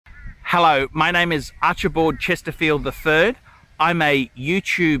Hello, my name is Archibald Chesterfield III. I'm a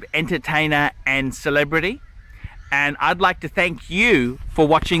YouTube entertainer and celebrity, and I'd like to thank you for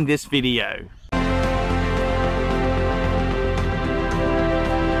watching this video.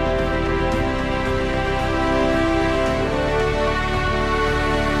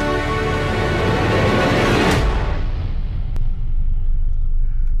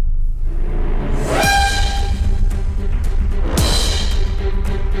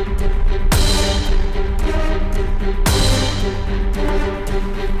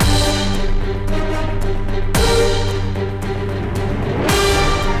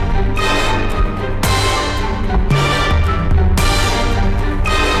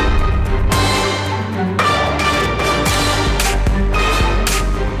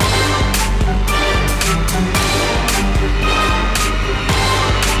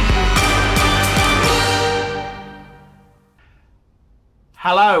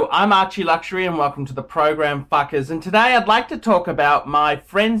 Hello, I'm ArchieLuxury and welcome to the program, fuckers. And today I'd like to talk about my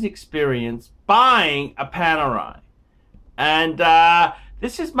friend's experience buying a Panerai. And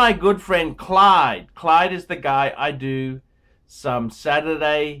this is my good friend Clyde. Clyde is the guy I do some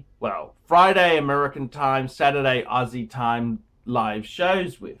Friday American time, Saturday Aussie time live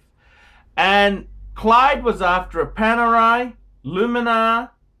shows with. And Clyde was after a Panerai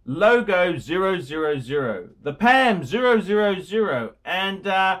Luminar logo 000, the PAM 000, and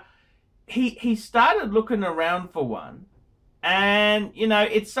he started looking around for one, and you know,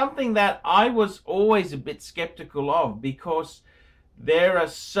 it's something that I was always a bit skeptical of, because there are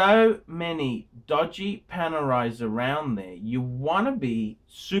so many dodgy Panerais around there. You want to be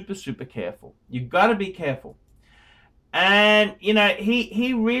super careful. You've got to be careful. And you know,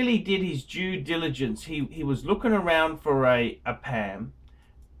 he really did his due diligence. He was looking around for a PAM.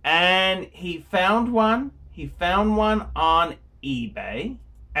 And he found one. He found one on eBay,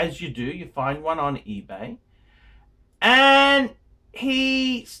 as you do. You find one on eBay. And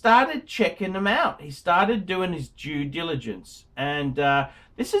he started checking them out. He started doing his due diligence. And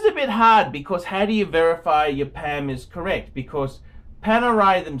this is a bit hard, because how do you verify your PAM is correct? Because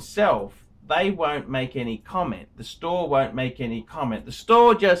Panerai themselves, they won't make any comment. The store won't make any comment. The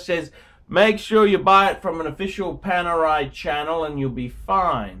store just says, make sure you buy it from an official Panerai channel and you'll be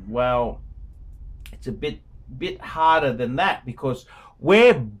fine. Well, it's a bit harder than that, because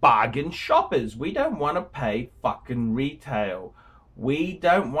we're bargain shoppers. We don't want to pay fucking retail. We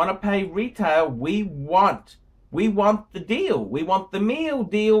don't want to pay retail. We want the deal. We want the meal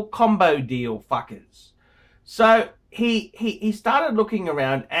deal, combo deal, fuckers. So he started looking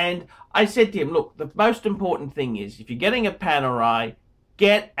around, and I said to him, look, the most important thing is, if you're getting a Panerai,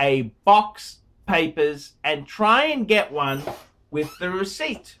 get a box papers and try and get one with the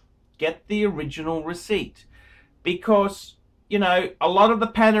receipt. Get the original receipt. Because, you know, a lot of the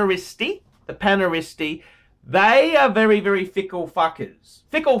Paneristi, they are very fickle fuckers.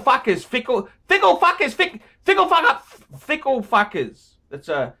 Fickle fuckers. That's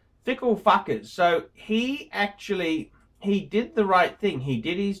a fickle fuckers. So he did the right thing. He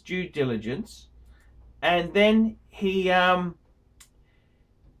did his due diligence, and then he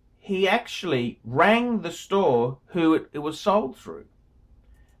actually rang the store who it was sold through.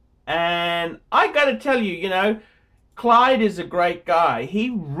 And I got to tell you, you know, Clyde is a great guy. He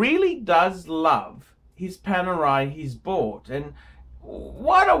really does love his Panerai he's bought. And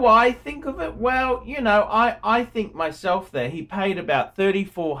what do I think of it? Well, you know, I think myself there, he paid about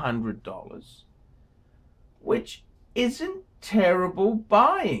 $3,400, which isn't terrible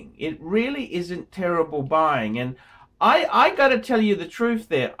buying. It really isn't terrible buying. And I got to tell you the truth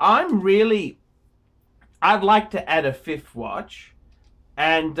there. I'd like to add a fifth watch,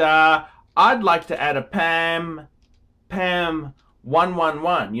 and I'd like to add a PAM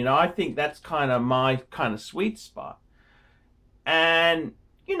 111. You know, I think that's kind of my kind of sweet spot. And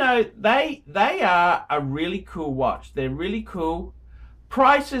you know, they are a really cool watch. They're really cool.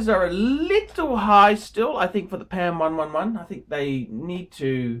 Prices are a little high still, I think, for the PAM 111. I think they need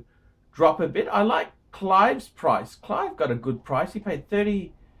to drop a bit. I like Clyde's price. Clyde got a good price. He paid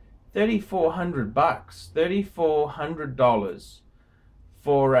 $3,400, $3,400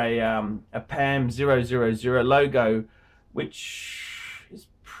 for a PAM 000 logo, which is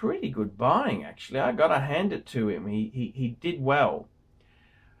pretty good buying, actually. I gotta hand it to him. He did well.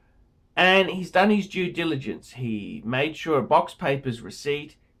 And he's done his due diligence. He made sure a box papers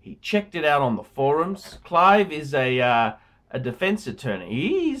receipt. He checked it out on the forums. Clive is a defense attorney.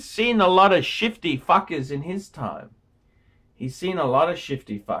 He's seen a lot of shifty fuckers in his time. He's seen a lot of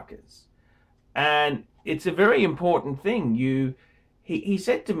shifty fuckers. And it's a very important thing. He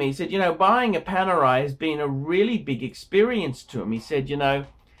said to me, he said, you know, buying a Panerai has been a really big experience to him. He said, you know,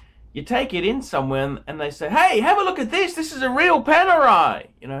 you take it in somewhere and they say, hey, have a look at this. This is a real Panerai.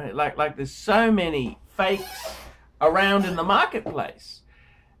 You know, like there's so many fakes around in the marketplace.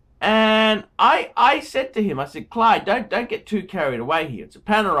 And I said to him, I said, Clyde, don't get too carried away here. It's a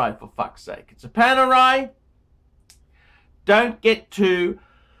Panerai, for fuck's sake. It's a Panerai. Don't get too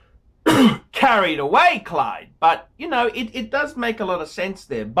carried away, Clyde. But, you know, it does make a lot of sense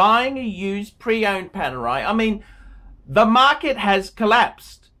there. Buying a used pre-owned Panerai. I mean, the market has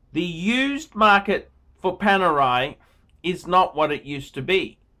collapsed. The used market for Panerai is not what it used to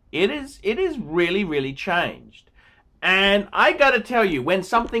be. It is really, really changed. And I got to tell you, when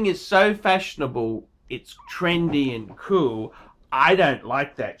something is so fashionable, it's trendy and cool, I don't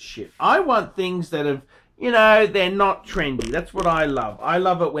like that shit. I want things that have, you know, they're not trendy. That's what I love. I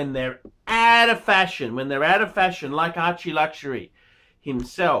love it when they're out of fashion. When they're out of fashion, like ArchieLuxury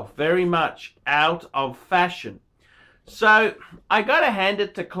himself, very much out of fashion. So I got to hand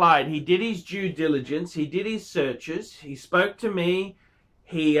it to Clyde. He did his due diligence. He did his searches. He spoke to me.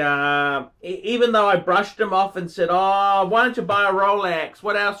 He, even though I brushed him off and said, oh, why don't you buy a Rolex?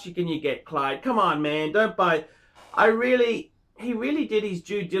 What else can you get, Clyde? Come on, man, don't buy. He really did his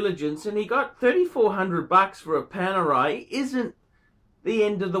due diligence, and he got $3,400 for a Panerai. Isn't the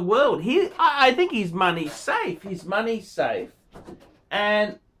end of the world. I think his money's safe. His money's safe.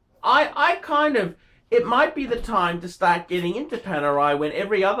 And I kind of, it might be the time to start getting into Panerai when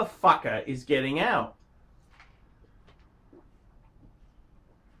every other fucker is getting out.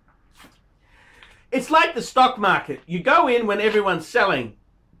 It's like the stock market. You go in when everyone's selling.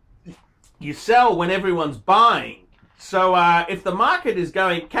 You sell when everyone's buying. So if the market is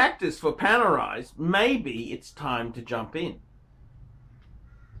going cactus for Panerais, maybe it's time to jump in.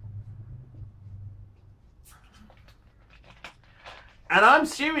 And I'm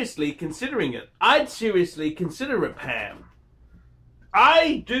seriously considering it. I'd seriously consider a Pam.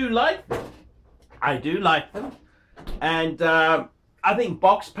 I do like them. I do like them. And I think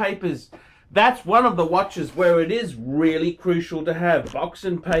box papers, that's one of the watches where it is really crucial to have. Box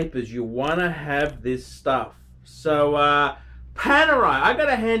and papers, you want to have this stuff. So Panerai, I got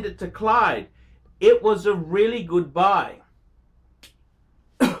to hand it to Clyde. It was a really good buy.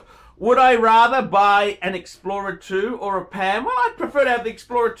 Would I rather buy an Explorer 2 or a Pam? Well, I'd prefer to have the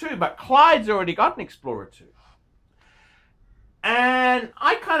Explorer 2, but Clyde's already got an Explorer 2. And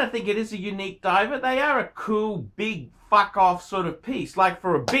I kind of think it is a unique diver. They are a cool, big, fuck-off sort of piece. Like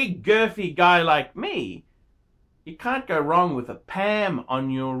for a big, girthy guy like me, you can't go wrong with a Pam on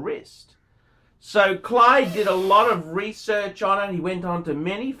your wrist. So Clyde did a lot of research on it. He went on to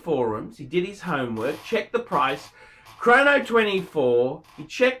many forums. He did his homework, checked the price. Chrono 24, he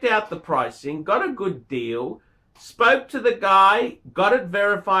checked out the pricing, got a good deal, spoke to the guy, got it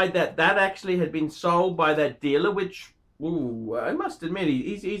verified that that actually had been sold by that dealer, which, ooh, I must admit,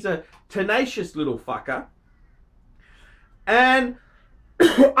 he's a tenacious little fucker. And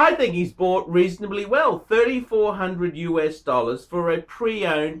I think he's bought reasonably well, $3,400 US for a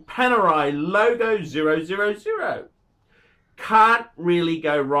pre-owned Panerai Logo 000. Can't really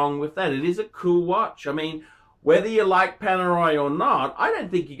go wrong with that. It is a cool watch. I mean, whether you like Panerai or not, I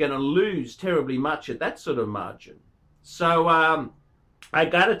don't think you're going to lose terribly much at that sort of margin. So I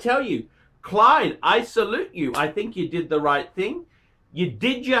got to tell you, Clyde, I salute you. I think you did the right thing. You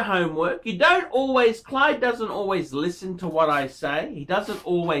did your homework. You don't always, Clyde doesn't always listen to what I say. He doesn't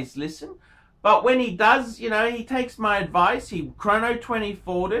always listen. But when he does, you know, he takes my advice. He Chrono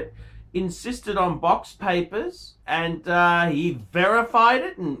 24'd it, insisted on box papers, and he verified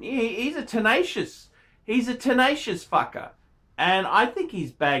it. And he's a tenacious fucker. And I think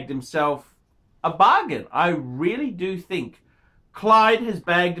he's bagged himself a bargain. I really do think Clyde has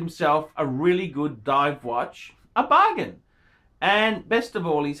bagged himself a really good dive watch, a bargain. And best of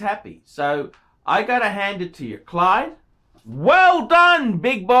all, he's happy. So I got to hand it to you, Clyde. Well done,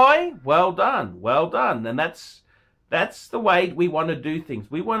 big boy. Well done. Well done. And that's the way we want to do things.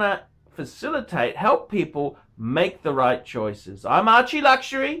 We want to facilitate, help people make the right choices. I'm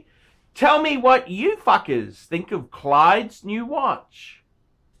ArchieLuxury. Tell me what you fuckers think of Clyde's new watch.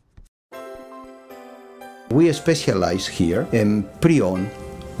 We specialize here in pre-owned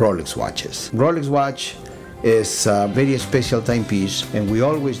Rolex watches. Rolex watch is a very special timepiece, and we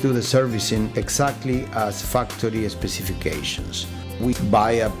always do the servicing exactly as factory specifications. We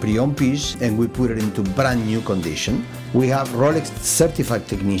buy a pre-owned piece and we put it into brand new condition. We have Rolex certified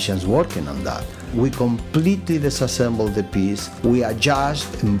technicians working on that. We completely disassemble the piece. We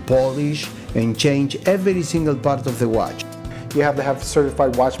adjust and polish and change every single part of the watch. You have to have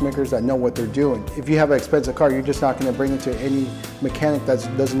certified watchmakers that know what they're doing. If you have an expensive car, you're just not going to bring it to any mechanic that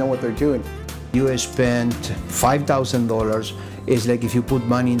doesn't know what they're doing. You spend $5,000 is like if you put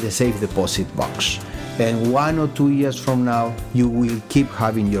money in the safe deposit box. And 1 or 2 years from now, you will keep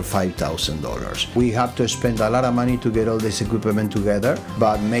having your $5,000. We have to spend a lot of money to get all this equipment together,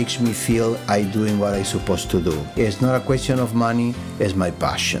 but makes me feel I'm doing what I'm supposed to do. It's not a question of money, it's my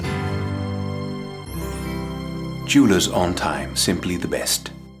passion. Jewelers on time, simply the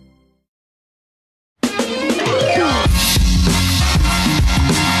best.